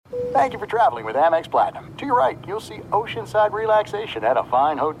Thank you for traveling with Amex Platinum. To your right, you'll see oceanside relaxation at a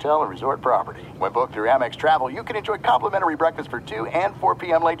fine hotel and resort property. When booked through Amex Travel, you can enjoy complimentary breakfast for 2 and 4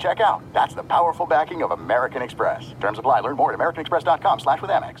 p.m. late checkout. That's the powerful backing of American Express. Terms apply. Learn more at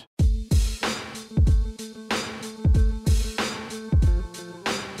americanexpress.com/withAmex.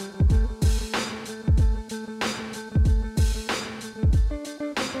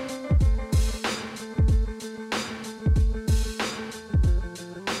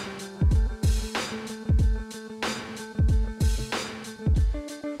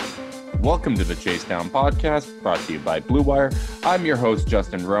 Welcome to the Chase Down Podcast, brought to you by Blue Wire. I'm your host,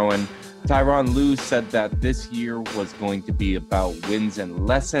 Justin Rowan. Tyronn Lue said that this year was going to be about wins and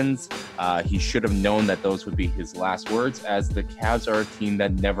lessons. He should have known that those would be his last words, as the Cavs are a team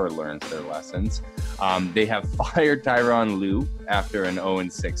that never learns their lessons. They have fired Tyronn Lue after an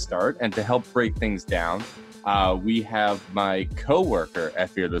 0-6 start, and to help break things down, we have my co-worker at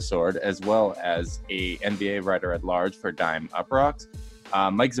Fear the Sword, as well as a NBA writer at large for Dime Up Rocks,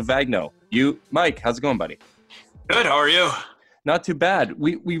 Mike Zavagno. Mike, how's it going, buddy? Good. How are you? Not too bad.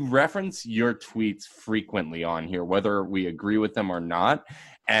 We reference your tweets frequently on here, whether we agree with them or not,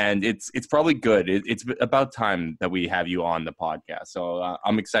 and it's probably good. It's about time that we have you on the podcast. So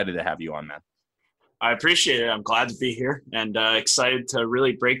I'm excited to have you on, man. I appreciate it. I'm glad to be here and excited to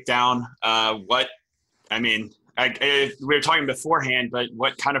really break down we were talking beforehand, but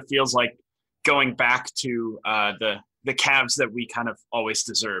what kind of feels like going back to the Cavs that we kind of always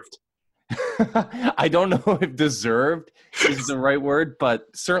deserved. I don't know if deserved is the right word, but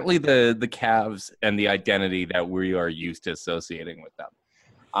certainly the Cavs and the identity that we are used to associating with them.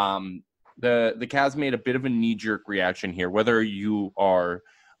 The Cavs made a bit of a knee-jerk reaction here, whether you are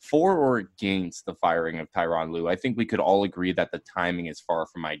for or against the firing of Tyronn Lue. I think we could all agree that the timing is far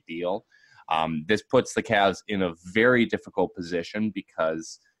from ideal. This puts the Cavs in a very difficult position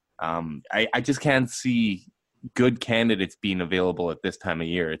because I just can't see good candidates being available at this time of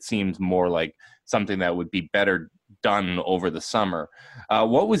year. It seems more like something that would be better done over the summer.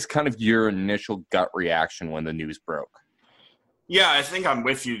 What was kind of your initial gut reaction when the news broke? Yeah, I think I'm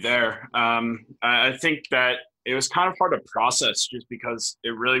with you there. I think that it was kind of hard to process just because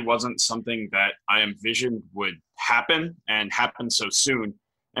it really wasn't something that I envisioned would happen and happen so soon.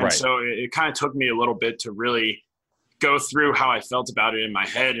 And right. So it kind of took me a little bit to really go through how I felt about it in my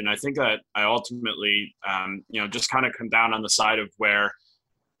head. And I think that I ultimately, just kind of come down on the side of where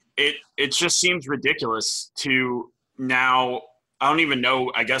it just seems ridiculous to now, I don't even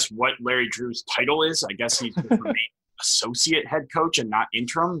know, I guess, what Larry Drew's title is. I guess he's associate head coach and not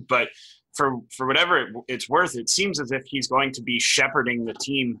interim, but for whatever it's worth, it seems as if he's going to be shepherding the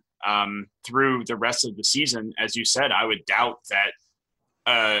team through the rest of the season. As you said, I would doubt that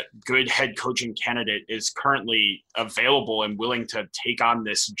a good head coaching candidate is currently available and willing to take on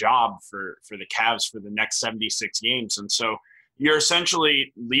this job for the Cavs for the next 76 games. And so you're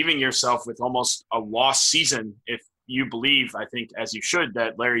essentially leaving yourself with almost a lost season if you believe, I think, as you should,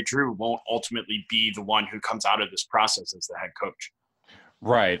 that Larry Drew won't ultimately be the one who comes out of this process as the head coach.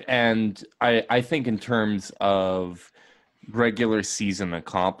 Right. And I think in terms of regular season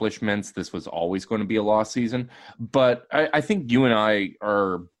accomplishments, this was always going to be a lost season. But I think you and I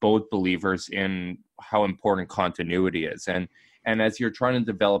are both believers in how important continuity is. And as you're trying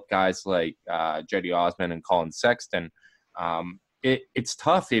to develop guys like Cedi Osman and Colin Sexton, it's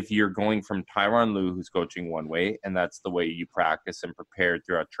tough if you're going from Tyronn Lue, who's coaching one way, and that's the way you practice and prepare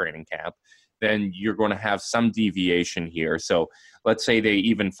throughout training camp. Then you're going to have some deviation here. So let's say they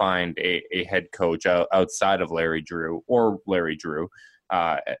even find a head coach outside of Larry Drew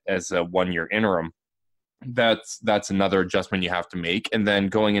as a one-year interim. That's another adjustment you have to make. And then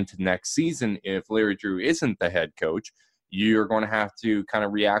going into next season, if Larry Drew isn't the head coach, you're going to have to kind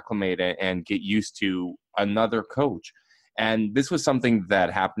of reacclimate it and get used to another coach. And this was something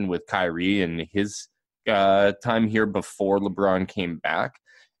that happened with Kyrie and his time here before LeBron came back.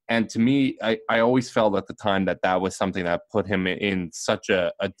 And to me, I always felt at the time that was something that put him in such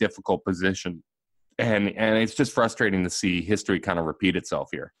a difficult position. And it's just frustrating to see history kind of repeat itself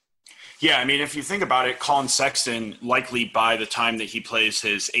here. Yeah, I mean, if you think about it, Colin Sexton, likely by the time that he plays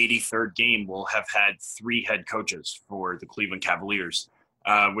his 83rd game, will have had 3 head coaches for the Cleveland Cavaliers,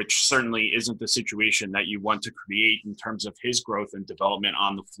 which certainly isn't the situation that you want to create in terms of his growth and development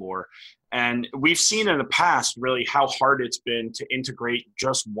on the floor. And we've seen in the past really how hard it's been to integrate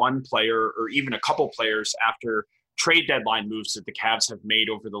just one player or even a couple players after trade deadline moves that the Cavs have made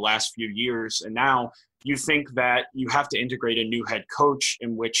over the last few years. And now you think that you have to integrate a new head coach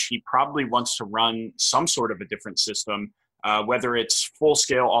in which he probably wants to run some sort of a different system, whether it's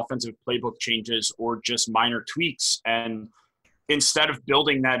full-scale offensive playbook changes or just minor tweaks. And instead of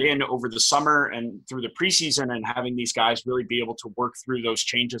building that in over the summer and through the preseason and having these guys really be able to work through those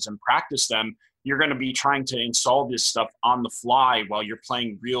changes and practice them, you're going to be trying to install this stuff on the fly while you're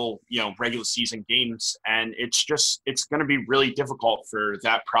playing real, regular season games. And it's going to be really difficult for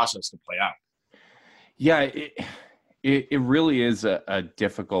that process to play out. Yeah, it really is a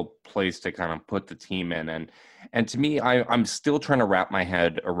difficult place to kind of put the team in. And to me, I'm still trying to wrap my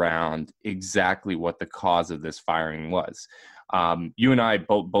head around exactly what the cause of this firing was. You and I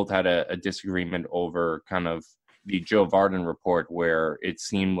both had a disagreement over kind of the Joe Vardon report, where it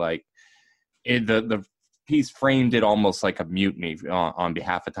seemed like the piece framed it almost like a mutiny on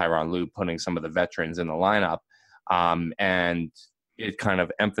behalf of Tyronn Lue, putting some of the veterans in the lineup. And it kind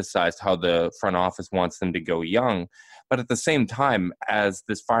of emphasized how the front office wants them to go young. But at the same time, as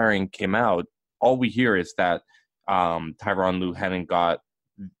this firing came out, all we hear is that Tyronn Lue hadn't got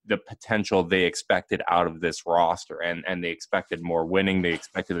the potential they expected out of this roster, and they expected more winning. They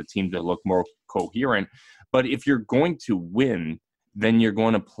expected the team to look more coherent. But if you're going to win, then you're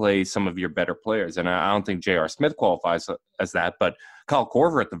going to play some of your better players. And I don't think J.R. Smith qualifies as that, but Kyle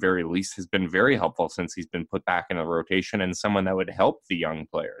Korver, at the very least, has been very helpful since he's been put back in a rotation, and someone that would help the young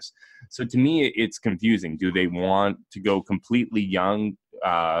players. So to me, it's confusing. Do they want to go completely young,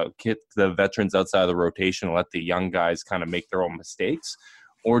 kick the veterans outside of the rotation, and let the young guys kind of make their own mistakes?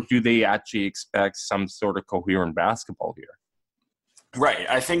 Or do they actually expect some sort of coherent basketball here? Right.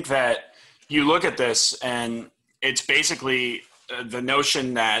 I think that you look at this, and it's basically the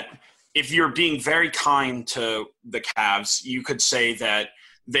notion that if you're being very kind to the Cavs, you could say that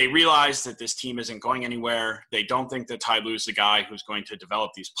they realize that this team isn't going anywhere. They don't think that Ty Lue's the guy who's going to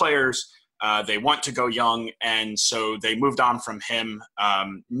develop these players. They want to go young, and so they moved on from him,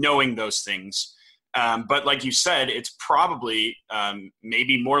 knowing those things. But like you said, it's probably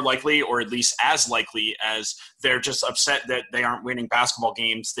maybe more likely, or at least as likely, as they're just upset that they aren't winning basketball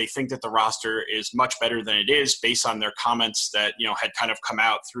games. They think that the roster is much better than it is, based on their comments that had kind of come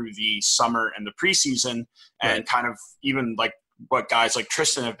out through the summer and the preseason, and right. kind of even like what guys like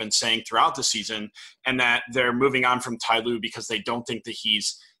Tristan have been saying throughout the season, and that they're moving on from Ty Lue because they don't think that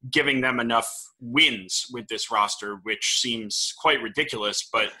he's giving them enough wins with this roster, which seems quite ridiculous,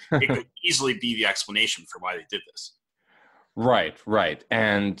 but it could easily be the explanation for why they did this. Right.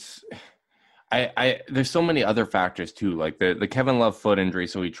 And I there's so many other factors too, like the Kevin Love foot injury.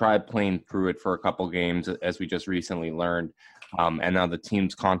 So he tried playing through it for a couple games, as we just recently learned. And now the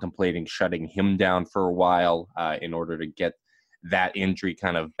team's contemplating shutting him down for a while in order to get that injury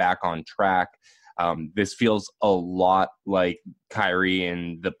kind of back on track. This feels a lot like Kyrie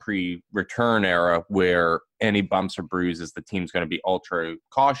in the pre-return era, where any bumps or bruises, the team's going to be ultra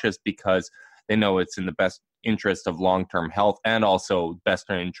cautious because they know it's in the best interest of long-term health and also best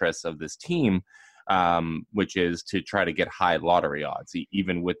interest of this team, which is to try to get high lottery odds.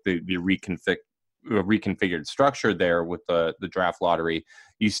 Even with the reconfigured structure there with the draft lottery,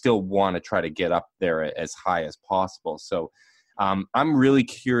 you still want to try to get up there as high as possible. So I'm really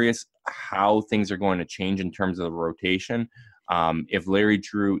curious how things are going to change in terms of the rotation. If Larry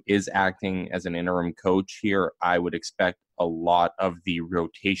Drew is acting as an interim coach here, I would expect a lot of the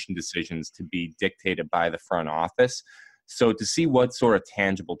rotation decisions to be dictated by the front office. So to see what sort of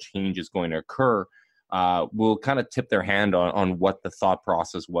tangible change is going to occur will kind of tip their hand on what the thought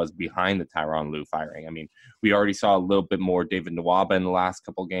process was behind the Tyronn Lue firing. I mean, we already saw a little bit more David Nwaba in the last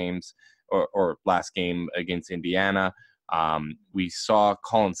couple games, or last game against Indiana. We saw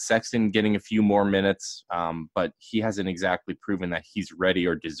Colin Sexton getting a few more minutes, but he hasn't exactly proven that he's ready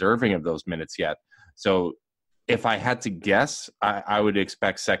or deserving of those minutes yet. So if I had to guess, I would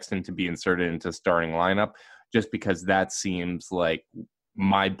expect Sexton to be inserted into starting lineup, just because that seems like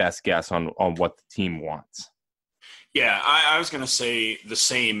my best guess on what the team wants. Yeah, I was going to say the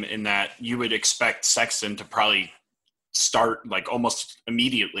same, in that you would expect Sexton to probably start like almost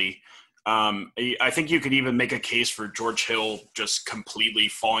immediately. I think you could even make a case for George Hill just completely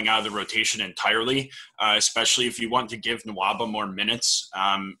falling out of the rotation entirely, especially if you want to give Nwaba more minutes.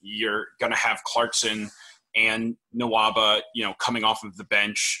 You're going to have Clarkson and Nwaba, coming off of the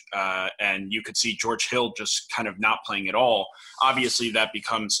bench, and you could see George Hill just kind of not playing at all. Obviously, that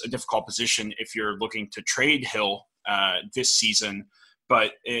becomes a difficult position if you're looking to trade Hill this season.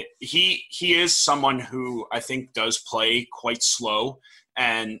 But he is someone who I think does play quite slow,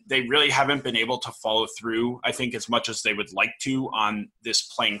 and they really haven't been able to follow through, I think, as much as they would like to on this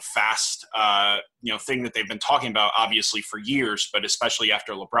playing fast, thing that they've been talking about, obviously, for years, but especially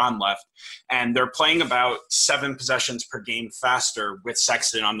after LeBron left. And they're playing about 7 possessions per game faster with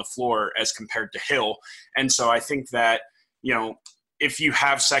Sexton on the floor as compared to Hill. And so I think that, if you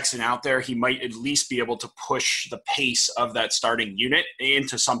have Sexton out there, he might at least be able to push the pace of that starting unit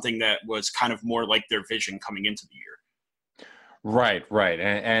into something that was kind of more like their vision coming into the year. Right.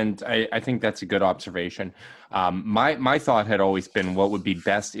 And I think that's a good observation. My thought had always been what would be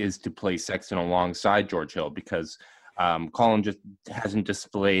best is to play Sexton alongside George Hill, because Colin just hasn't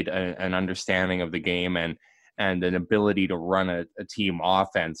displayed an understanding of the game and an ability to run a team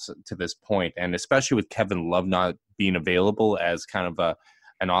offense to this point. And especially with Kevin Love not being available as kind of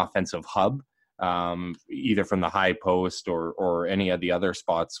an offensive hub, either from the high post or any of the other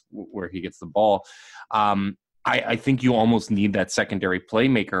spots where he gets the ball. I think you almost need that secondary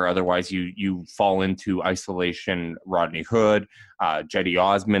playmaker. Otherwise, you fall into isolation Rodney Hood, Cedi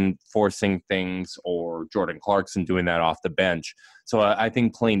Osman forcing things, or Jordan Clarkson doing that off the bench. So I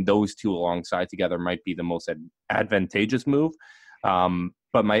think playing those two alongside together might be the most advantageous move.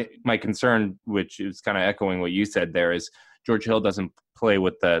 But my concern, which is kind of echoing what you said there, is George Hill doesn't play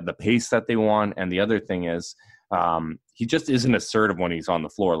with the pace that they want. And the other thing is, he just isn't assertive when he's on the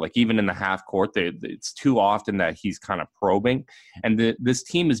floor. Like even in the half court, it's too often that he's kind of probing. And this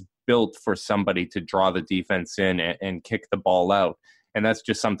team is built for somebody to draw the defense in and kick the ball out. And that's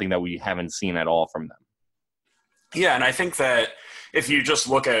just something that we haven't seen at all from them. Yeah, and I think that if you just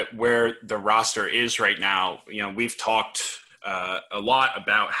look at where the roster is right now, we've talked a lot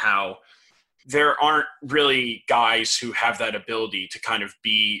about how there aren't really guys who have that ability to kind of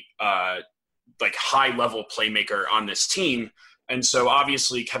be like high-level playmaker on this team. And so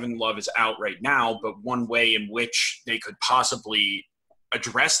obviously Kevin Love is out right now, but one way in which they could possibly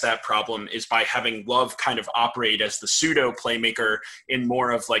address that problem is by having Love kind of operate as the pseudo playmaker in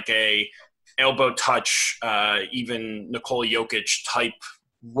more of like a elbow touch, even Nikola Jokic type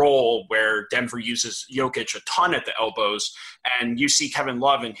role where Denver uses Jokic a ton at the elbows. And you see Kevin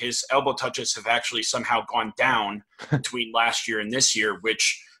Love and his elbow touches have actually somehow gone down between last year and this year,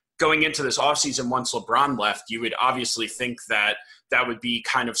 which going into this offseason, once LeBron left, you would obviously think that that would be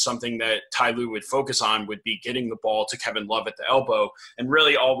kind of something that Ty Lue would focus on, would be getting the ball to Kevin Love at the elbow. And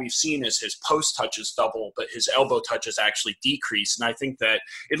really all we've seen is his post touches double, but his elbow touches actually decrease. And I think that,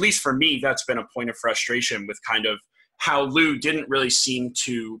 at least for me, that's been a point of frustration with kind of how Lue didn't really seem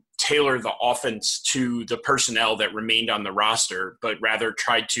to tailor the offense to the personnel that remained on the roster, but rather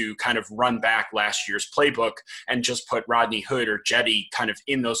tried to kind of run back last year's playbook and just put Rodney Hood or Cedi kind of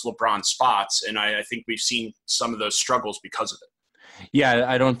in those LeBron spots. And I think we've seen some of those struggles because of it. Yeah,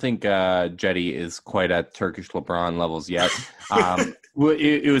 I don't think Cedi is quite at Turkish LeBron levels yet.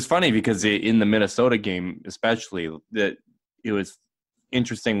 It was funny because in the Minnesota game, especially, that it was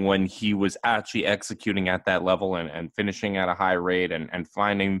interesting when he was actually executing at that level and finishing at a high rate and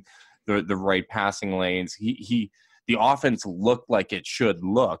finding the right passing lanes. The offense looked like it should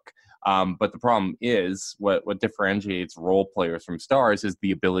look. But the problem is what differentiates role players from stars is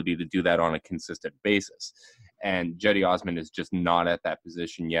the ability to do that on a consistent basis. And Cedi Osman is just not at that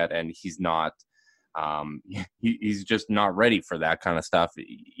position yet. And he's not, he's just not ready for that kind of stuff.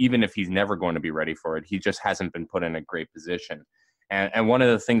 Even if he's never going to be ready for it, he just hasn't been put in a great position. And one of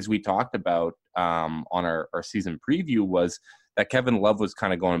the things we talked about on our season preview was that Kevin Love was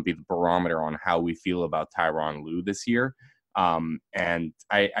kind of going to be the barometer on how we feel about Tyronn Lue this year. And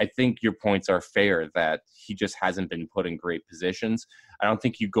I think your points are fair that he just hasn't been put in great positions. I don't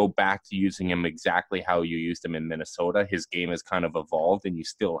think you go back to using him exactly how you used him in Minnesota. His game has kind of evolved, and you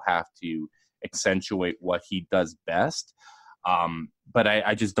still have to accentuate what he does best. But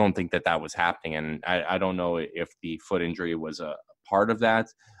I just don't think that was happening. And I don't know if the foot injury was a part of that.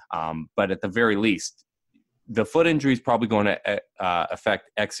 But at the very least, the foot injury is probably going to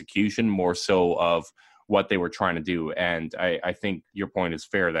affect execution more so of what they were trying to do. And I think your point is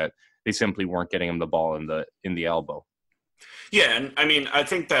fair that they simply weren't getting him the ball in the elbow. Yeah. And I mean, I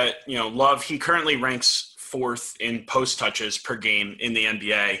think that, Love, he currently ranks 4th in post touches per game in the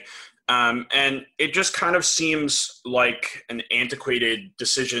NBA. And it just kind of seems like an antiquated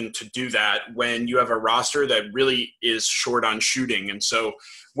decision to do that when you have a roster that really is short on shooting. And so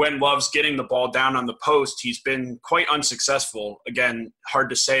when Love's getting the ball down on the post, he's been quite unsuccessful. Again, hard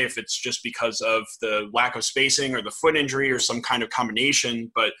to say if it's just because of the lack of spacing or the foot injury or some kind of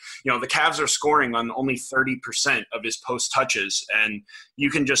combination. But, the Cavs are scoring on only 30% of his post touches. And you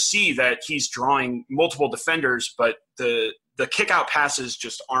can just see that he's drawing multiple defenders, but the kick out passes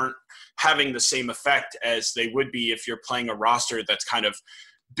just aren't having the same effect as they would be if you're playing a roster that's kind of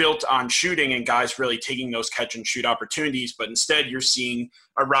built on shooting and guys really taking those catch and shoot opportunities. But instead you're seeing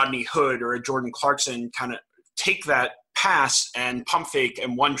a Rodney Hood or a Jordan Clarkson kind of take that pass and pump fake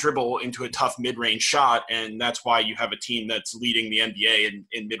and one dribble into a tough mid-range shot. And that's why you have a team that's leading the NBA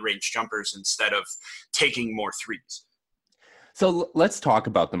in mid-range jumpers instead of taking more threes. So let's talk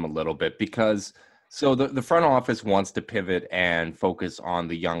about them a little bit because so the front office wants to pivot and focus on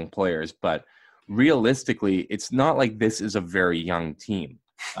the young players, but realistically, it's not like this is a very young team.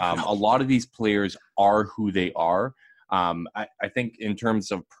 A lot of these players are who they are. I think in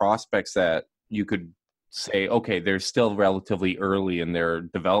terms of prospects that you could say, okay, they're still relatively early in their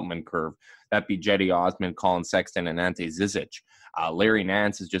development curve. That'd be Jetty Osman, Colin Sexton, and Ante Zizic. Larry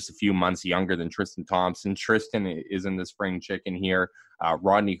Nance is just a few months younger than Tristan Thompson. Tristan is in the spring chicken here.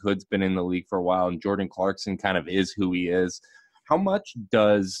 Rodney Hood's been in the league for a while, and Jordan Clarkson kind of is who he is. How much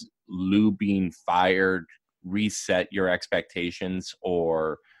does Lou being fired reset your expectations,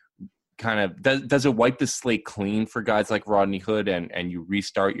 or kind of does it wipe the slate clean for guys like Rodney Hood and you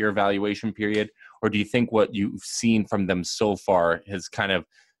restart your evaluation period? Or do you think what you've seen from them so far has kind of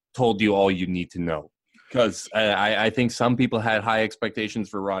told you all you need to know? Because I think some people had high expectations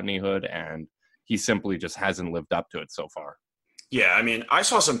for Rodney Hood, and he simply just hasn't lived up to it so far. Yeah, I mean, I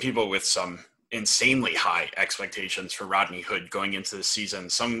saw some people with some insanely high expectations for Rodney Hood going into the season.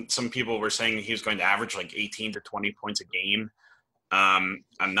 Some people were saying he was going to average like 18 to 20 points a game. I'm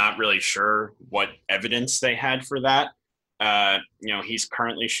not really sure what evidence they had for that. He's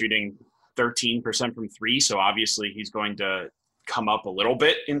currently shooting 13% from three, so obviously he's going to come up a little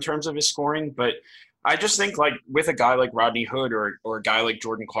bit in terms of his scoring. But I just think like with a guy like Rodney Hood or a guy like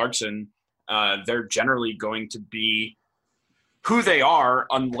Jordan Clarkson, they're generally going to be who they are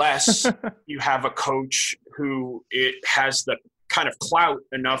unless you have a coach who it has the kind of clout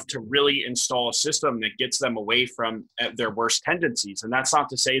enough to really install a system that gets them away from their worst tendencies. And that's not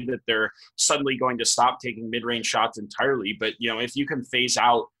to say that they're suddenly going to stop taking mid-range shots entirely, but if you can phase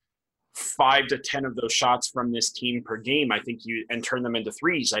out 5 to 10 of those shots from this team per game, I think and turn them into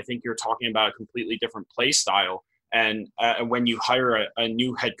threes, I think you're talking about a completely different play style. And when you hire a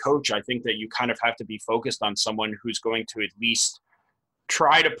new head coach, I think that you kind of have to be focused on someone who's going to at least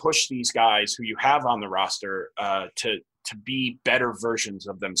try to push these guys who you have on the roster to be better versions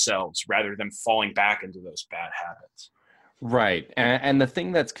of themselves rather than falling back into those bad habits. Right. And the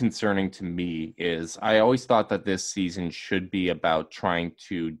thing that's concerning to me is I always thought that this season should be about trying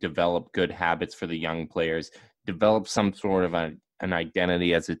to develop good habits for the young players, develop some sort of an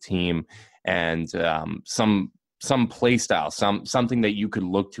identity as a team, and some play style, something that you could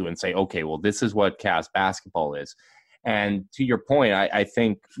look to and say, okay, well, this is what Cavs basketball is. And to your point, I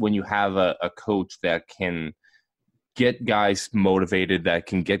think when you have a coach that can get guys motivated, that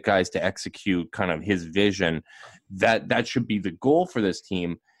can get guys to execute kind of his vision, that should be the goal for this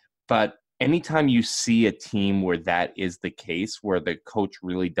team. But anytime you see a team where that is the case, where the coach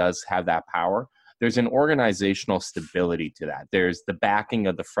really does have that power, there's an organizational stability to that. There's the backing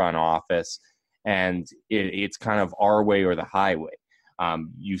of the front office, and it's kind of our way or the highway.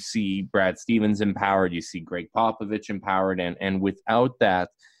 You see Brad Stevens empowered, you see Greg Popovich empowered, and without that,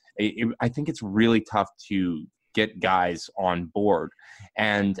 I think it's really tough to get guys on board.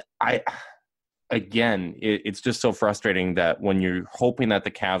 And it's just so frustrating that when you're hoping that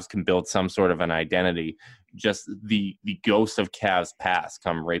the Cavs can build some sort of an identity, just the ghosts of Cavs past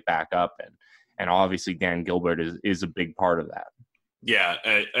come right back up. And obviously Dan Gilbert is a big part of that. Yeah,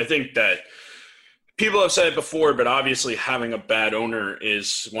 I think that people have said it before, but obviously having a bad owner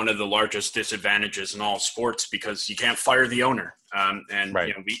is one of the largest disadvantages in all sports because you can't fire the owner.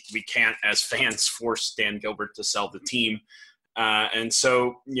 Right. We can't, as fans, force Dan Gilbert to sell the team. And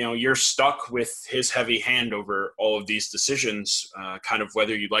so, you're stuck with his heavy hand over all of these decisions, kind of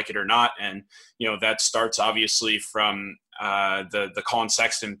whether you like it or not. And, that starts obviously from the Colin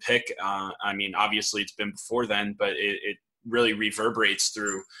Sexton pick. Obviously it's been before then, but it really reverberates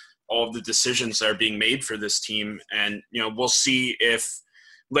through all of the decisions that are being made for this team. And, we'll see if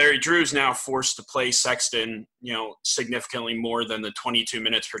Larry Drew's now forced to play Sexton, significantly more than the 22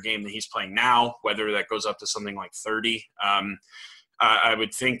 minutes per game that he's playing now, whether that goes up to something like 30. I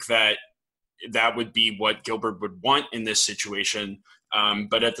would think that would be what Gilbert would want in this situation.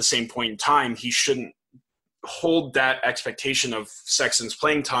 But at the same point in time, he shouldn't hold that expectation of Sexton's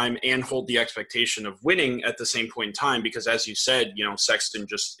playing time and hold the expectation of winning at the same point in time, because as you said, Sexton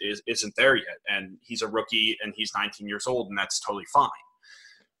just isn't there yet, and he's a rookie and he's 19 years old, and that's totally fine.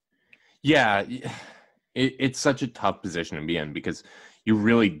 Yeah, it's such a tough position to be in because you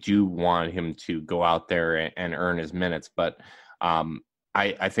really do want him to go out there and earn his minutes. But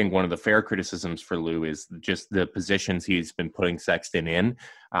I think one of the fair criticisms for Lou is just the positions he's been putting Sexton in,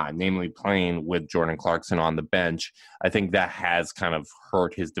 namely playing with Jordan Clarkson on the bench. I think that has kind of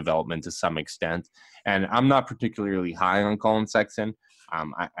hurt his development to some extent. And I'm not particularly high on Colin Sexton.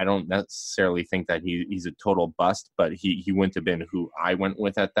 I don't necessarily think that he's a total bust, but he wouldn't have been who I went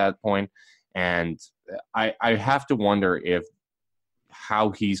with at that point. And I have to wonder if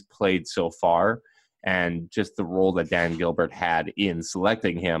how he's played so far and just the role that Dan Gilbert had in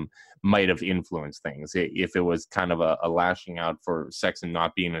selecting him might have influenced things. If it was kind of a lashing out for Sexton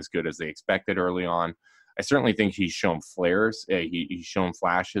not being as good as they expected early on, I certainly think he's shown flares. He's shown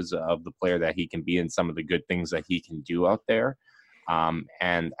flashes of the player that he can be and some of the good things that he can do out there.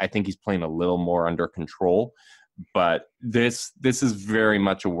 And I think he's playing a little more under control. But this is very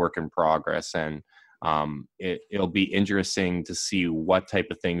much a work in progress, and it'll be interesting to see what type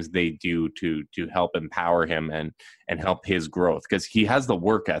of things they do to help empower him and help his growth, because he has the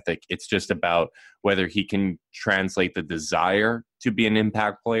work ethic. It's just about whether he can translate the desire to be an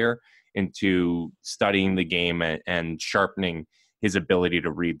impact player into studying the game and sharpening his ability to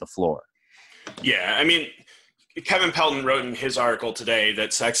read the floor. Yeah, I mean, Kevin Pelton wrote in his article today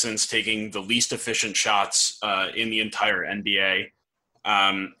that Sexton's taking the least efficient shots in the entire NBA.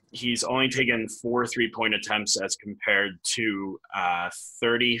 He's only taken 4 3-point attempts as compared to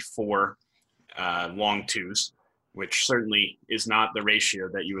 34 long twos, which certainly is not the ratio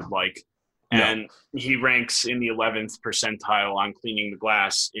that you would like. No. And he ranks in the 11th percentile on cleaning the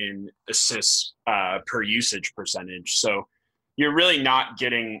glass in assists per usage percentage. So you're really not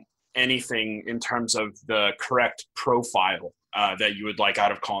getting anything in terms of the correct profile that you would like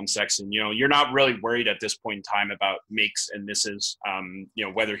out of Colin Sexton. You know, you're not really worried at this point in time about makes and misses, you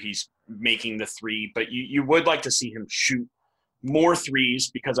know, whether he's making the three, but you would like to see him shoot more threes,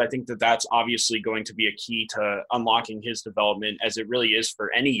 because I think that that's obviously going to be a key to unlocking his development, as it really is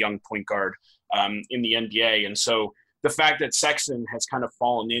for any young point guard in the NBA. And so the fact that Sexton has kind of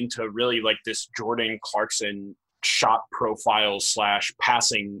fallen into really like this Jordan Clarkson shot profile /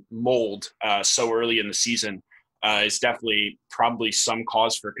 passing mold so early in the season is definitely probably some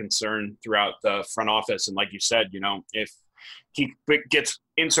cause for concern throughout the front office. And like you said, you know, if he gets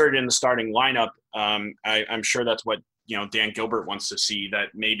inserted in the starting lineup, I'm sure that's what, you know, Dan Gilbert wants to see, that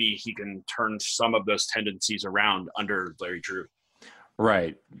maybe he can turn some of those tendencies around under Larry Drew.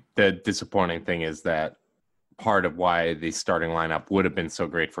 Right. The disappointing thing is that part of why the starting lineup would have been so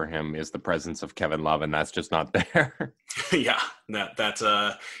great for him is the presence of Kevin Love, and that's just not there. Yeah, that's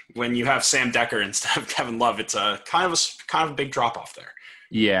when you have Sam Dekker instead of Kevin Love, it's a kind of a big drop off there.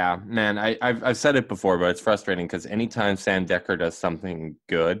 Yeah, man, I've said it before, but it's frustrating because anytime Sam Dekker does something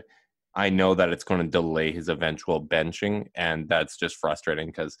good, I know that it's going to delay his eventual benching, and that's just frustrating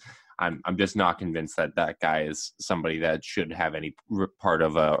because I'm just not convinced that that guy is somebody that should have any part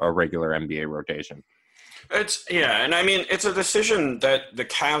of a regular NBA rotation. And I mean, it's a decision that the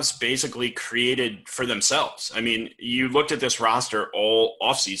Cavs basically created for themselves. I mean, you looked at this roster all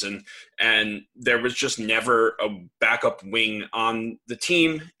offseason, and there was just never a backup wing on the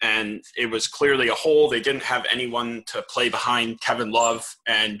team, and it was clearly a hole. They didn't have anyone to play behind Kevin Love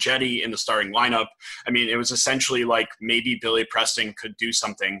and Jetty in the starting lineup. I mean, it was essentially like maybe Billy Preston could do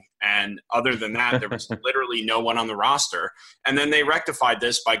something, and other than that, there was literally no one on the roster. And then they rectified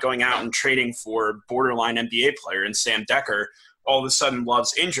this by going out and trading for borderline NBA player and Sam Dekker. All of a sudden,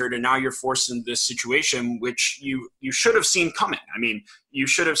 Love's injured, and now you're forced into this situation, which you should have seen coming. I mean, you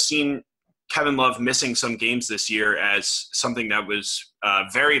should have seen Kevin Love missing some games this year as something that was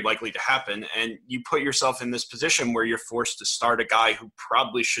very likely to happen, and you put yourself in this position where you're forced to start a guy who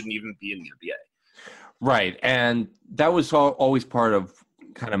probably shouldn't even be in the NBA. Right, and that was always part of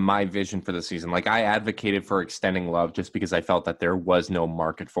kind of my vision for the season. Like, I advocated for extending Love just because I felt that there was no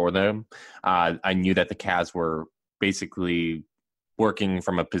market for them. I knew that the Cavs were basically working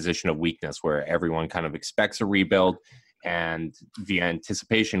from a position of weakness where everyone kind of expects a rebuild, and the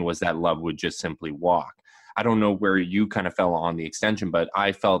anticipation was that Love would just simply walk. I don't know where you kind of fell on the extension, but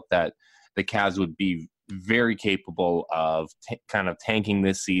I felt that the Cavs would be very capable of kind of tanking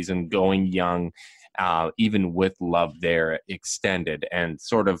this season, going young, even with Love there extended, and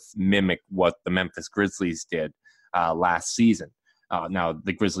sort of mimic what the Memphis Grizzlies did last season. Now,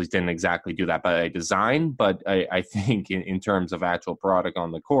 the Grizzlies didn't exactly do that by design, but I think in terms of actual product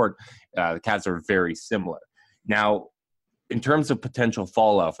on the court, the Cavs are very similar. Now, in terms of potential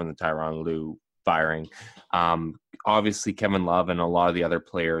fallout from the Tyronn Lue firing, obviously Kevin Love and a lot of the other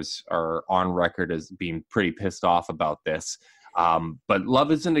players are on record as being pretty pissed off about this. But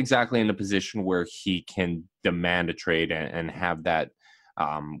Love isn't exactly in a position where he can demand a trade and have that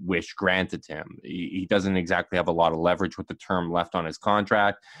wish granted to him. He doesn't exactly have a lot of leverage with the term left on his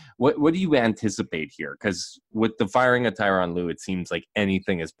contract. What do you anticipate here? Because with the firing of Tyronn Lue, it seems like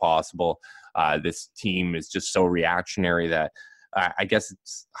anything is possible. This team is just so reactionary that I guess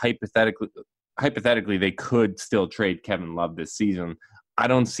it's hypothetically they could still trade Kevin Love this season. I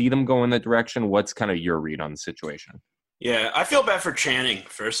don't see them going that direction. What's kind of your read on the situation? Yeah, I feel bad for Channing,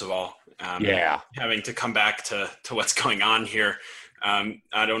 first of all. Having to come back to what's going on here.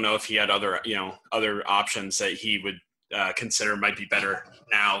 I don't know if he had other options that he would consider might be better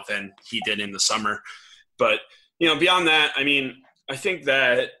now than he did in the summer. But, beyond that, I mean, I think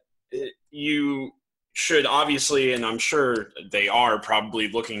that you should obviously, and I'm sure they are probably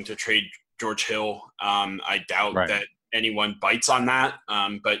looking to trade George Hill. I doubt that anyone bites on that.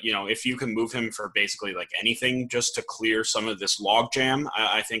 But, if you can move him for basically like anything just to clear some of this logjam,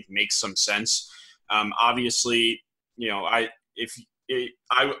 I think makes some sense. Obviously, I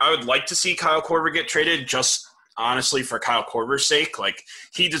would like to see Kyle Korver get traded just honestly for Kyle Korver's sake. Like,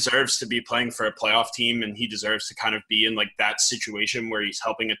 he deserves to be playing for a playoff team, and he deserves to kind of be in like that situation where he's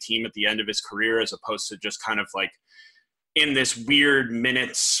helping a team at the end of his career, as opposed to just kind of like in this weird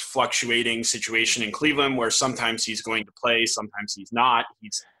minutes fluctuating situation in Cleveland where sometimes he's going to play, sometimes he's not.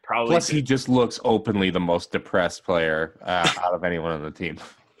 He's probably he just looks openly the most depressed player out of anyone on the team.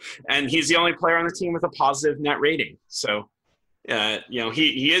 And he's the only player on the team with a positive net rating. So,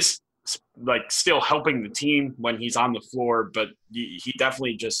 he is like still helping the team when he's on the floor, but he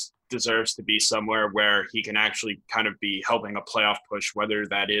definitely just deserves to be somewhere where he can actually kind of be helping a playoff push, whether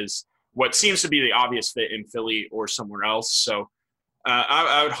that is what seems to be the obvious fit in Philly or somewhere else. So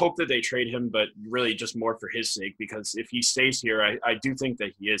I would hope that they trade him, but really just more for his sake, because if he stays here, I do think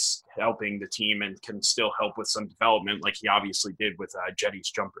that he is helping the team and can still help with some development like he obviously did with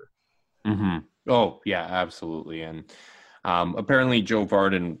Jetty's jumper. Mm-hmm. Oh, yeah, absolutely. And apparently Joe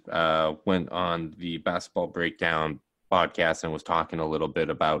Vardon went on the Basketball Breakdown podcast and was talking a little bit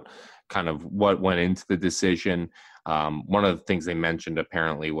about kind of what went into the decision. One of the things they mentioned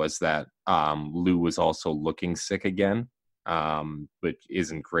apparently was that Lou was also looking sick again, which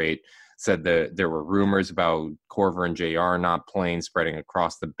isn't great. Said that there were rumors about Korver and JR not playing, spreading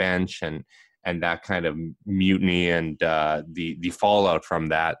across the bench, and that kind of mutiny and the fallout from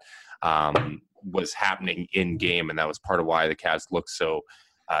that was happening in game, and that was part of why the Cavs looked so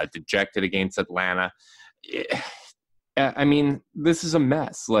dejected against Atlanta. I mean, this is a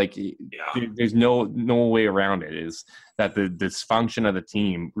mess. Like, there's no way around it. Is that the dysfunction of the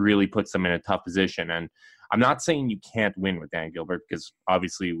team really puts them in a tough position? And I'm not saying you can't win with Dan Gilbert, because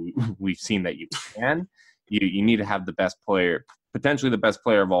obviously we've seen that you can. You need to have the best player, potentially the best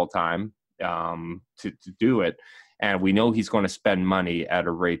player of all time, to do it. And we know he's going to spend money at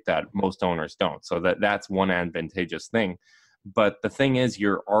a rate that most owners don't. So that's one advantageous thing. But the thing is,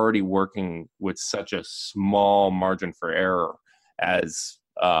 you're already working with such a small margin for error as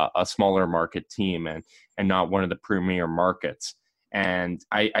a smaller market team and not one of the premier markets. And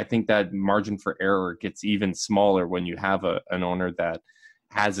I think that margin for error gets even smaller when you have an owner that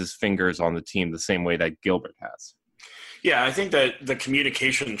has his fingers on the team the same way that Gilbert has. Yeah, I think that the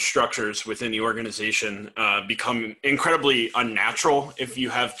communication structures within the organization become incredibly unnatural if you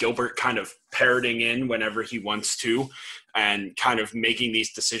have Gilbert kind of parroting in whenever he wants to and kind of making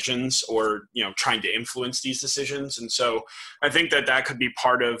these decisions or, trying to influence these decisions. And so I think that could be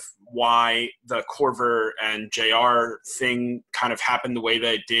part of why the Korver and JR thing kind of happened the way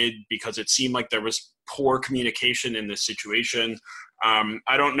that it did, because it seemed like there was poor communication in this situation.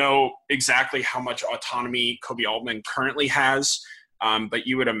 I don't know exactly how much autonomy Koby Altman currently has, but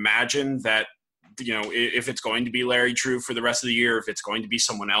you would imagine that, if it's going to be Larry Drew for the rest of the year, if it's going to be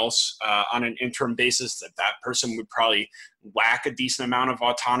someone else on an interim basis, that person would probably lack a decent amount of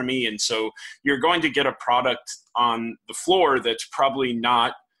autonomy. And so you're going to get a product on the floor that's probably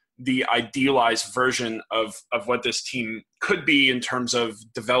not the idealized version of what this team could be in terms of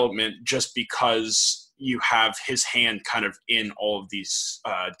development, just because you have his hand kind of in all of these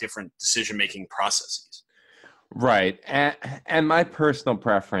different decision-making processes. Right. And my personal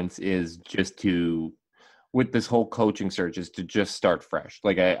preference is just to, with this whole coaching search, is to just start fresh.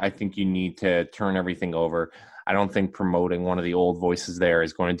 Like, I think you need to turn everything over. I don't think promoting one of the old voices there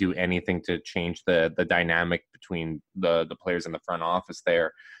is going to do anything to change the dynamic between the players in the front office there.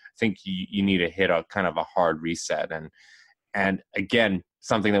 I think you need to hit a kind of a hard reset. And again,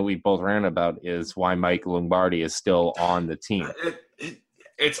 something that we've both ran about is why Mike Lombardi is still on the team.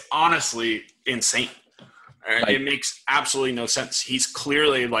 It's honestly insane. It makes absolutely no sense. He's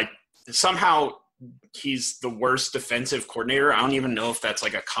clearly somehow he's the worst defensive coordinator. I don't even know if that's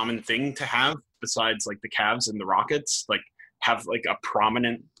like a common thing to have besides like the Cavs and the Rockets, have like a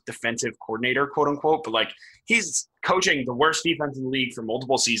prominent defensive coordinator, quote unquote. But he's coaching the worst defense in the league for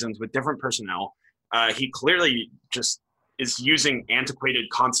multiple seasons with different personnel. He clearly just is using antiquated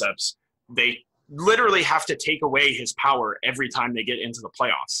concepts. They literally have to take away his power every time they get into the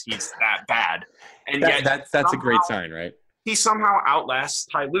playoffs. He's that bad. And yet that's a great sign, right? He somehow outlasts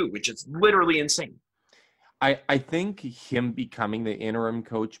Ty Lue, which is literally insane. I think him becoming the interim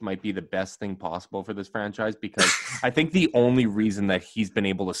coach might be the best thing possible for this franchise, because I think the only reason that he's been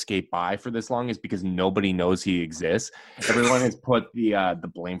able to skate by for this long is because nobody knows he exists. Everyone has put the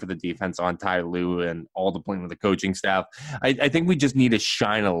blame for the defense on Ty Lue and all the blame of the coaching staff. I think we just need to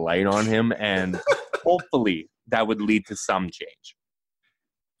shine a light on him, and hopefully that would lead to some change.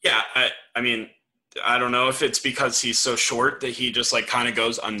 Yeah, I mean, I don't know if it's because he's so short that he just like kind of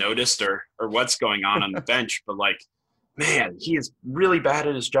goes unnoticed or what's going on the bench, but like, man, he is really bad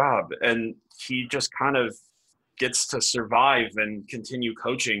at his job, and he just kind of gets to survive and continue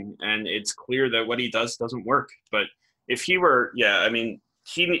coaching. And it's clear that what he does doesn't work. But if he were, I mean,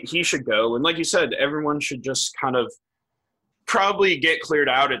 he should go. And like you said, everyone should just kind of probably get cleared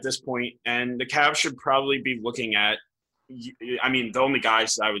out at this point, and the Cavs should probably be looking at, I mean, the only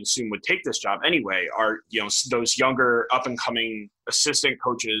guys that I would assume would take this job anyway are, those younger up-and-coming assistant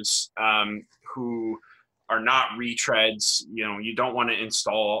coaches who are not retreads. You don't want to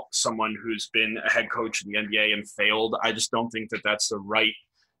install someone who's been a head coach in the NBA and failed. I just don't think that that's the right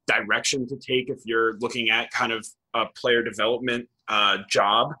direction to take if you're looking at kind of a player development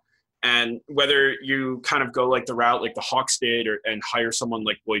job. And whether you kind of go like the route like the Hawks did and hire someone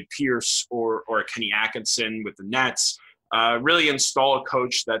like Lloyd Pierce or Kenny Atkinson with the Nets, really install a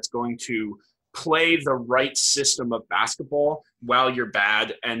coach that's going to play the right system of basketball while you're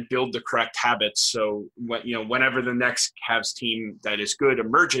bad and build the correct habits. So whenever the next Cavs team that is good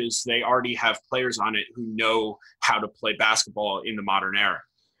emerges, they already have players on it who know how to play basketball in the modern era.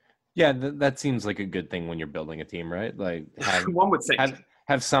 Yeah, that seems like a good thing when you're building a team, right? Like one would think.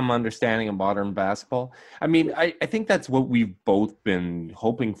 Have some understanding of modern basketball. I mean, I think that's what we've both been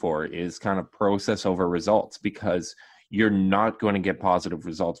hoping for, is kind of process over results, because you're not going to get positive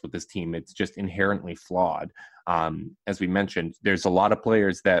results with this team. It's just inherently flawed. As we mentioned, there's a lot of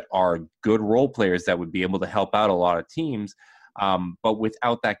players that are good role players that would be able to help out a lot of teams. But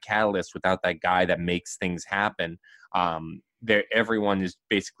without that catalyst, without that guy that makes things happen, everyone is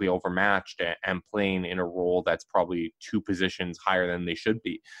basically overmatched and playing in a role that's probably 2 positions higher than they should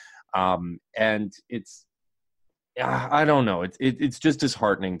be. And it's, I don't know. It's just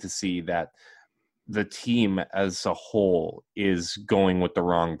disheartening to see that the team as a whole is going with the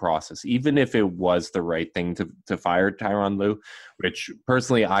wrong process, even if it was the right thing to fire Tyronn Lue, which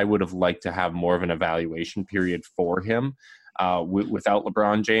personally I would have liked to have more of an evaluation period for him without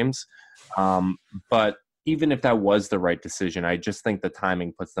LeBron James. But even if that was the right decision, I just think the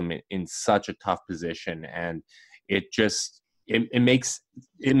timing puts them in such a tough position, and it makes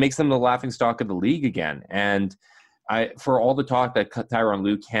them the laughingstock of the league again. And for all the talk that Tyronn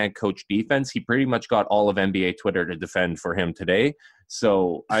Lue can't coach defense, he pretty much got all of NBA Twitter to defend for him today.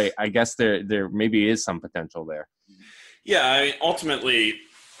 So I guess there maybe is some potential there. Yeah, I mean, ultimately,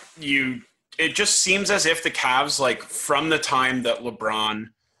 it just seems as if the Cavs, like from the time that LeBron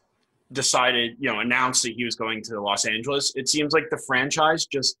decided, announced that he was going to Los Angeles, it seems like the franchise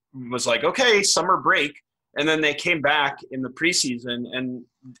just was like, okay, summer break. And then they came back in the preseason, and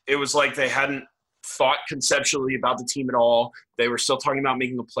it was like they hadn't thought conceptually about the team at all. They were still talking about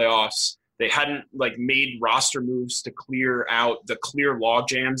making the playoffs. They hadn't made roster moves to clear out the clear log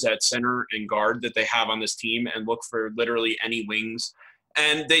jams at center and guard that they have on this team and look for literally any wings.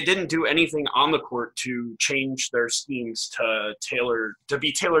 And they didn't do anything on the court to change their schemes to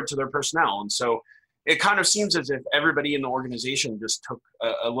be tailored to their personnel. And so it kind of seems as if everybody in the organization just took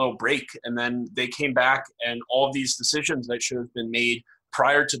a little break, and then they came back, and all of these decisions that should have been made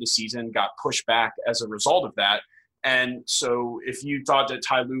prior to the season got pushed back as a result of that. And so if you thought that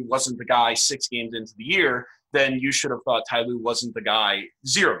Ty Lue wasn't the guy 6 games into the year, then you should have thought Ty Lue wasn't the guy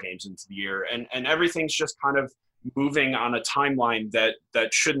 0 games into the year. And everything's just kind of moving on a timeline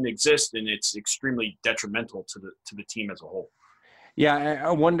that shouldn't exist, and it's extremely detrimental to the team as a whole. Yeah,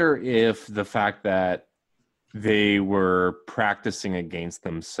 I wonder if the fact that they were practicing against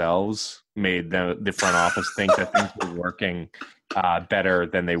themselves made the front office think that things were working better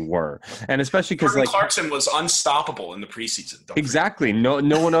than they were. And especially because Clarkson was unstoppable in the preseason. Exactly. No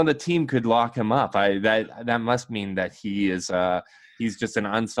one on the team could lock him up. That must mean that he's just an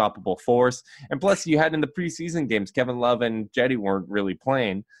unstoppable force. And plus, you had in the preseason games, Kevin Love and Jetty weren't really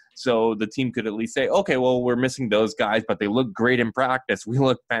playing. So the team could at least say, okay, well, we're missing those guys, but they look great in practice. We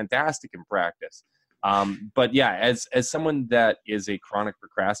look fantastic in practice. But yeah, as someone that is a chronic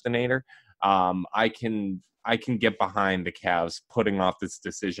procrastinator, I can get behind the Cavs putting off this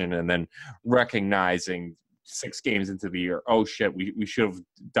decision and then recognizing 6 games into the year, oh shit, we should have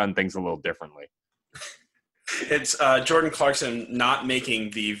done things a little differently. It's Jordan Clarkson not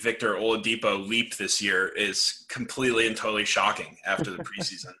making the Victor Oladipo leap this year is completely and totally shocking after the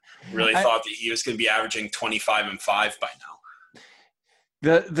preseason. Really thought that he was going to be averaging 25 and 5 by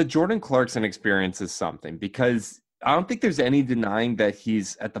now. The Jordan Clarkson experience is something, because I don't think there's any denying that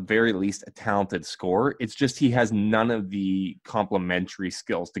he's at the very least a talented scorer. It's just he has none of the complementary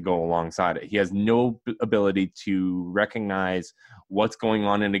skills to go alongside it. He has no ability to recognize what's going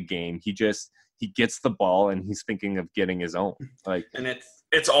on in a game. He gets the ball and he's thinking of getting his own. And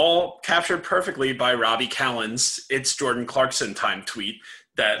it's all captured perfectly by Robbie Callen's "It's Jordan Clarkson time" tweet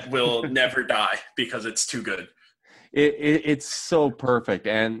that will never die because it's too good. It's so perfect.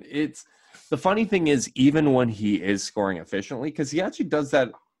 And the funny thing is, even when he is scoring efficiently, because he actually does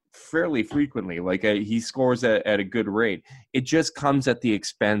that fairly frequently, he scores at a good rate, it just comes at the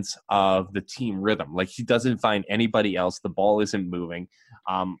expense of the team rhythm. Like, he doesn't find anybody else. The ball isn't moving.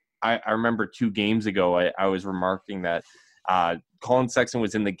 I remember 2 games ago, I was remarking that Colin Sexton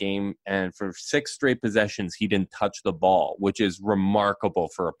was in the game, and for 6 straight possessions, he didn't touch the ball, which is remarkable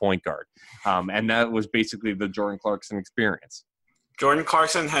for a point guard. And that was basically the Jordan Clarkson experience. Jordan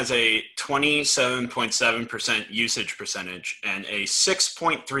Clarkson has a 27.7% usage percentage and a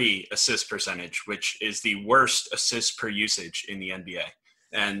 6.3 assist percentage, which is the worst assists per usage in the NBA.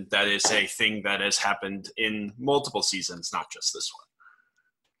 And that is a thing that has happened in multiple seasons, not just this one.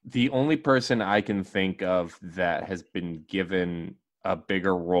 The only person I can think of that has been given a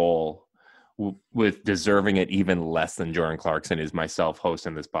bigger role with deserving it even less than Jordan Clarkson is myself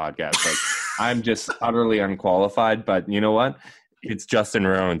hosting this podcast. I'm just utterly unqualified, but you know what? It's Justin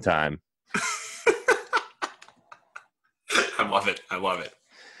Rowan time. I love it.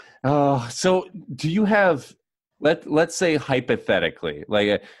 Oh, so do you have, let's say hypothetically,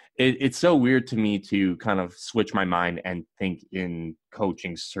 it's so weird to me to kind of switch my mind and think in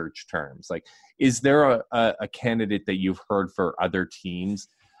coaching search terms. Is there a candidate that you've heard for other teams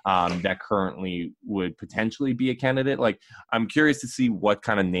that currently would potentially be a candidate? I'm curious to see what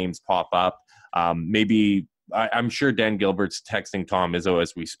kind of names pop up. Maybe I'm sure Dan Gilbert's texting Tom Izzo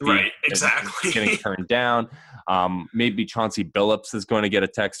as we speak. Right, exactly. Getting turned down. Maybe Chauncey Billups is going to get a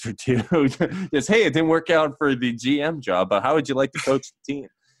text or two. Just, hey, it didn't work out for the GM job, but how would you like to coach the team?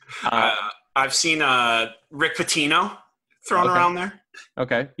 I've seen Rick Pitino thrown around there.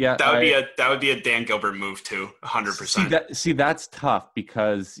 Okay, yeah. That would be a Dan Gilbert move too, 100%. See, that's tough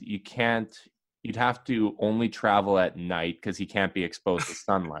because you'd have to only travel at night because he can't be exposed to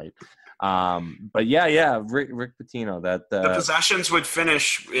sunlight. But yeah, Rick Pitino. The possessions would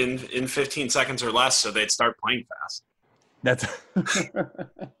finish in 15 seconds or less, so they'd start playing fast. That's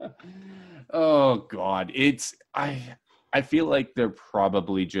oh God, I feel like they're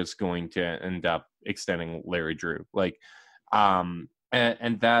probably just going to end up extending Larry Drew, and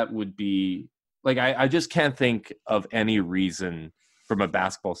that would be I just can't think of any reason from a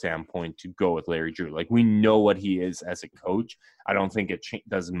basketball standpoint to go with Larry Drew. We know what he is as a coach. I don't think it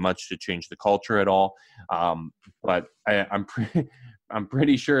does much to change the culture at all. But I'm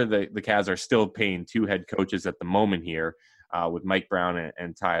pretty sure that the Cavs are still paying 2 head coaches at the moment here with Mike Brown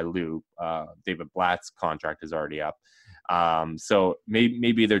and Ty Lue. David Blatt's contract is already up. So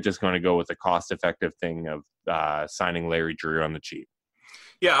maybe they're just going to go with the cost-effective thing of signing Larry Drew on the cheap.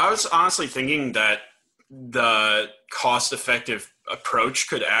 Yeah, I was honestly thinking that the cost-effective approach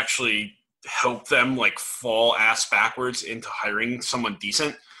could actually help them fall ass backwards into hiring someone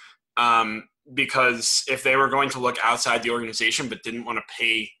decent. Because if they were going to look outside the organization but didn't want to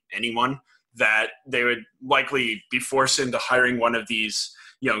pay anyone, that they would likely be forced into hiring one of these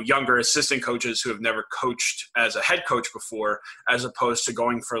younger assistant coaches who have never coached as a head coach before, as opposed to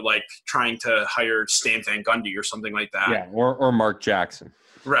going for trying to hire Stan Van Gundy or something like that. Yeah, or Mark Jackson.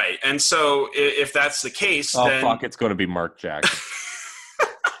 Right. And so if that's the case, then it's going to be Mark Jackson.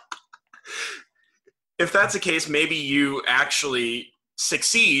 If that's the case, maybe you actually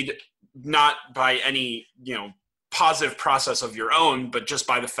succeed not by any, positive process of your own, but just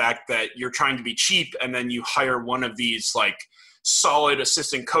by the fact that you're trying to be cheap, and then you hire one of these solid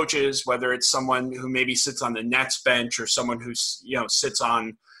assistant coaches, whether it's someone who maybe sits on the Nets bench or someone who's sits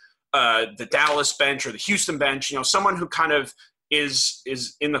on the Dallas bench or the Houston bench, someone who kind of is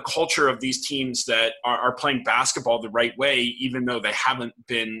in the culture of these teams that are playing basketball the right way, even though they haven't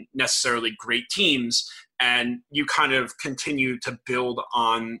been necessarily great teams. And you kind of continue to build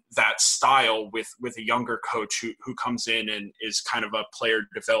on that style with a younger coach who comes in and is kind of a player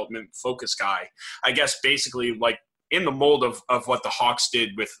development focused guy. I guess basically in the mold of what the Hawks did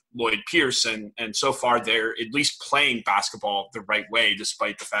with Lloyd Pierce, and so far they're at least playing basketball the right way,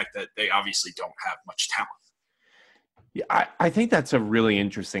 despite the fact that they obviously don't have much talent. Yeah, I think that's a really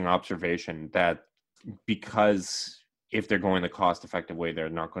interesting observation, that because if they're going the cost-effective way, they're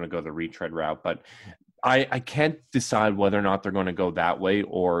not going to go the retread route. But I can't decide whether or not they're going to go that way,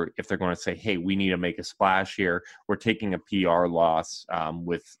 or if they're going to say, hey, we need to make a splash here. We're taking a PR loss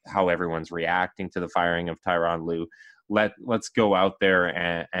with how everyone's reacting to the firing of Tyronn Lue. Let's go out there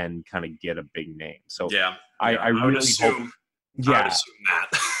and kind of get a big name. So I really hope. Yeah, I would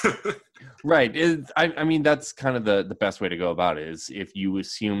assume that. Right. I mean, that's kind of the best way to go about it, is if you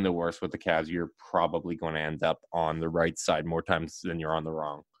assume the worst with the Cavs, you're probably going to end up on the right side more times than you're on the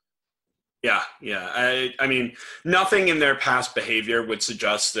wrong. Yeah. I mean, nothing in their past behavior would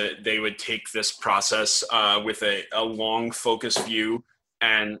suggest that they would take this process with a long focus view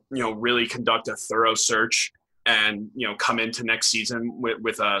and, really conduct a thorough search and, come into next season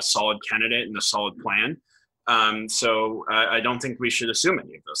with a solid candidate and a solid plan. So I don't think we should assume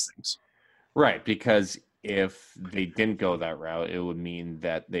any of those things. Right, because if they didn't go that route, it would mean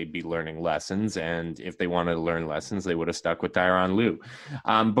that they'd be learning lessons. And if they wanted to learn lessons, they would have stuck with Tyronn Lue.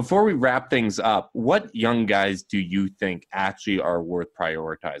 Before we wrap things up, what young guys do you think actually are worth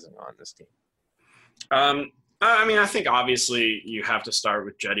prioritizing on this team? I mean, I think obviously you have to start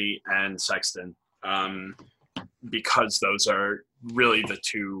with Jetty and Sexton because those are really the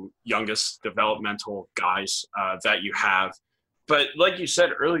two youngest developmental guys that you have. But like you said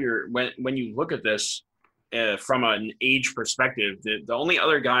earlier, when you look at this from an age perspective, the only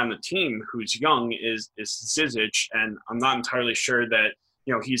other guy on the team who's young is Zizic, and I'm not entirely sure that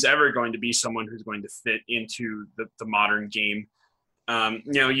he's ever going to be someone who's going to fit into the modern game.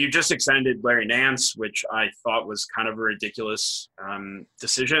 You just extended Larry Nance, which I thought was kind of a ridiculous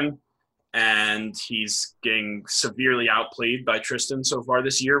decision. And he's getting severely outplayed by Tristan so far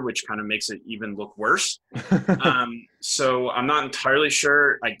this year, which kind of makes it even look worse. So I'm not entirely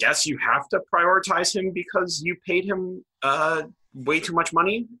sure. I guess you have to prioritize him because you paid him way too much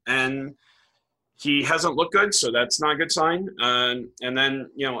money, and he hasn't looked good, so that's not a good sign. And then,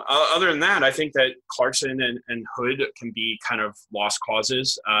 other than that, I think that Clarkson and Hood can be kind of lost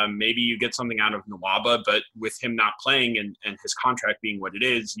causes. Maybe you get something out of Nwaba, but with him not playing and his contract being what it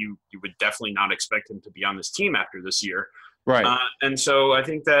is, you would definitely not expect him to be on this team after this year. Right. And so I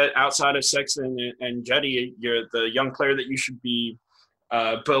think that outside of Sexton and Jetty, you're the young player that you should be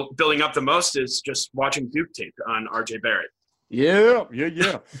building up the most is just watching Duke tape on RJ Barrett. Yeah.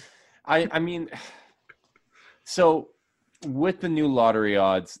 I mean, so with the new lottery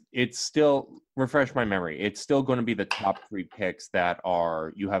odds, it's still, refresh my memory, it's still going to be the top 3 picks that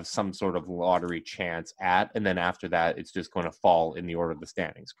you have some sort of lottery chance at, and then after that, it's just going to fall in the order of the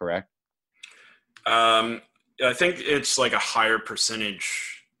standings, correct? I think it's like a higher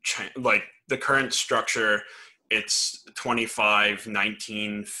percentage, like the current structure, it's 25,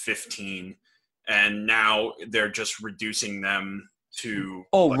 19, 15, and now they're just reducing them to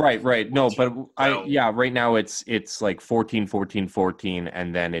right. No, but right now it's like 14, 14, 14,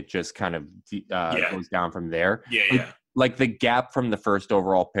 and then it just kind of goes down from there. Like the gap from the first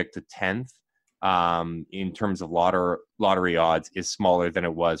overall pick to 10th in terms of lottery odds is smaller than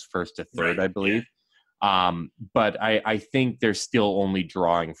it was first to third, I believe. But I think they're still only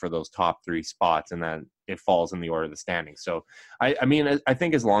drawing for those top 3 spots, and then it falls in the order of the standings. So I mean, I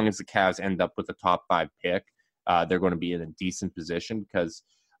think as long as the Cavs end up with the top 5 pick, they're going to be in a decent position because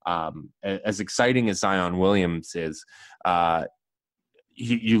as exciting as Zion Williams is,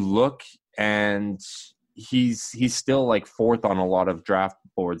 you look and he's still like 4th on a lot of draft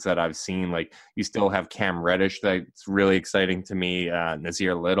boards that I've seen. Like you still have Cam Reddish that's really exciting to me,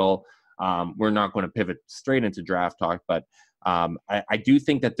 Nasir Little. We're not going to pivot straight into draft talk, but I do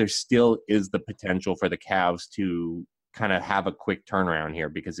think that there still is the potential for the Cavs to kind of have a quick turnaround here,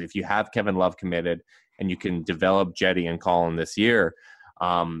 because if you have Kevin Love committed and you can develop Jetty and Collin this year,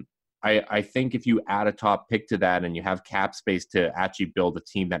 I think if you add a top pick to that and you have cap space to actually build a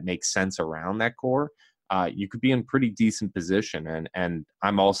team that makes sense around that core, you could be in pretty decent position. And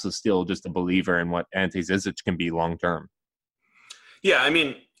I'm also still just a believer in what Ante Zizic can be long-term. Yeah, I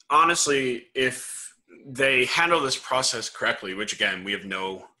mean, honestly, if they handle this process correctly, which again, we have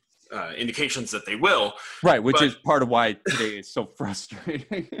no indications that they will. Right, which is part of why today is so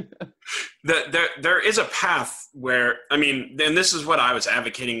frustrating. There is a path where, I mean, and this is what I was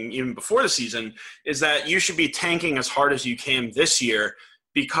advocating even before the season, is that you should be tanking as hard as you can this year,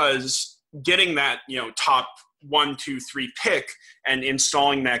 because getting that, top 1, 2, 3 pick and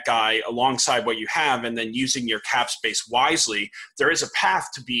installing that guy alongside what you have and then using your cap space wisely, there is a path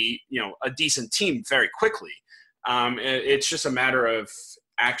to be, a decent team very quickly. It's just a matter of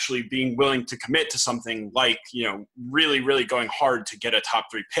actually being willing to commit to something like, really, really going hard to get a top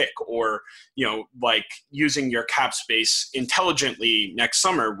 3 pick, or, like using your cap space intelligently next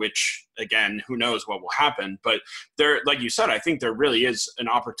summer, which again, who knows what will happen. But there, like you said, I think there really is an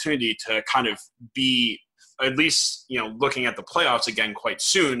opportunity to kind of be at least, looking at the playoffs again quite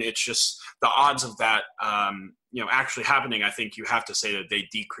soon. It's just the odds of that, actually happening, I think you have to say that they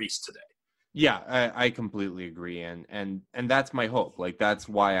decreased today. Yeah, I completely agree. And that's my hope. Like, that's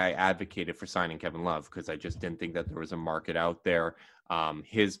why I advocated for signing Kevin Love, because I just didn't think that there was a market out there.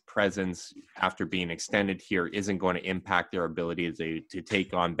 His presence after being extended here isn't going to impact their ability to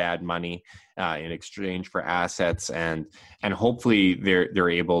take on bad money in exchange for assets, and hopefully they're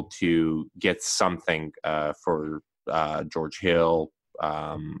able to get something for George Hill,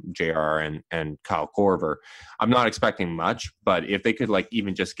 JR and Kyle Korver. I'm not expecting much, but if they could like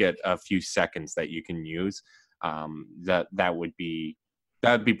even just get a few seconds that you can use, that would be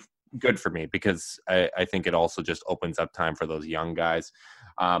good for me, because I think it also just opens up time for those young guys.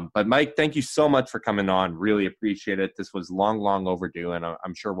 But Mike, thank you so much for coming on. Really appreciate it. This was long overdue, and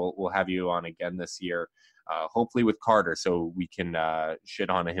I'm sure we'll have you on again this year. Hopefully with Carter, so we can shit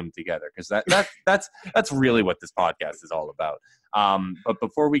on him together, because that's really what this podcast is all about. But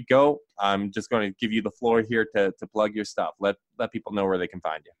before we go, I'm just going to give you the floor here to plug your stuff. Let people know where they can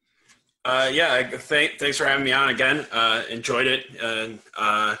find you. Thanks for having me on again. Enjoyed it, and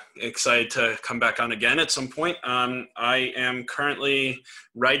excited to come back on again at some point. I am currently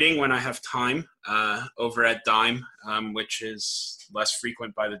writing when I have time over at Dime, which is less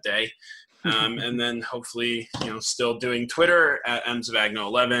frequent by the day. And then hopefully, still doing Twitter at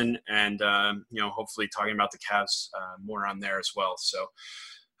mzavagno11, and, hopefully talking about the Cavs more on there as well. So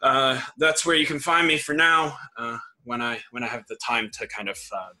that's where you can find me for now when I have the time to kind of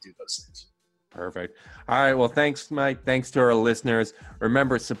do those things. Perfect. All right. Well, thanks, Mike. Thanks to our listeners.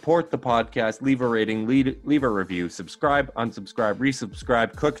 Remember, support the podcast, leave a rating, leave a review, subscribe, unsubscribe,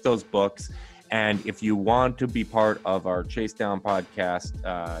 resubscribe, cook those books. And if you want to be part of our Chase Down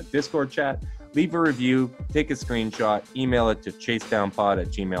podcast Discord chat, leave a review, take a screenshot, email it to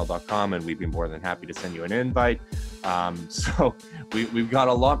chasedownpod@gmail.com, and we'd be more than happy to send you an invite. So we've got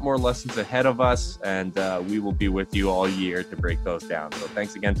a lot more lessons ahead of us, and we will be with you all year to break those down. So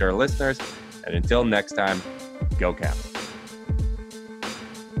thanks again to our listeners, and until next time, go Cavs.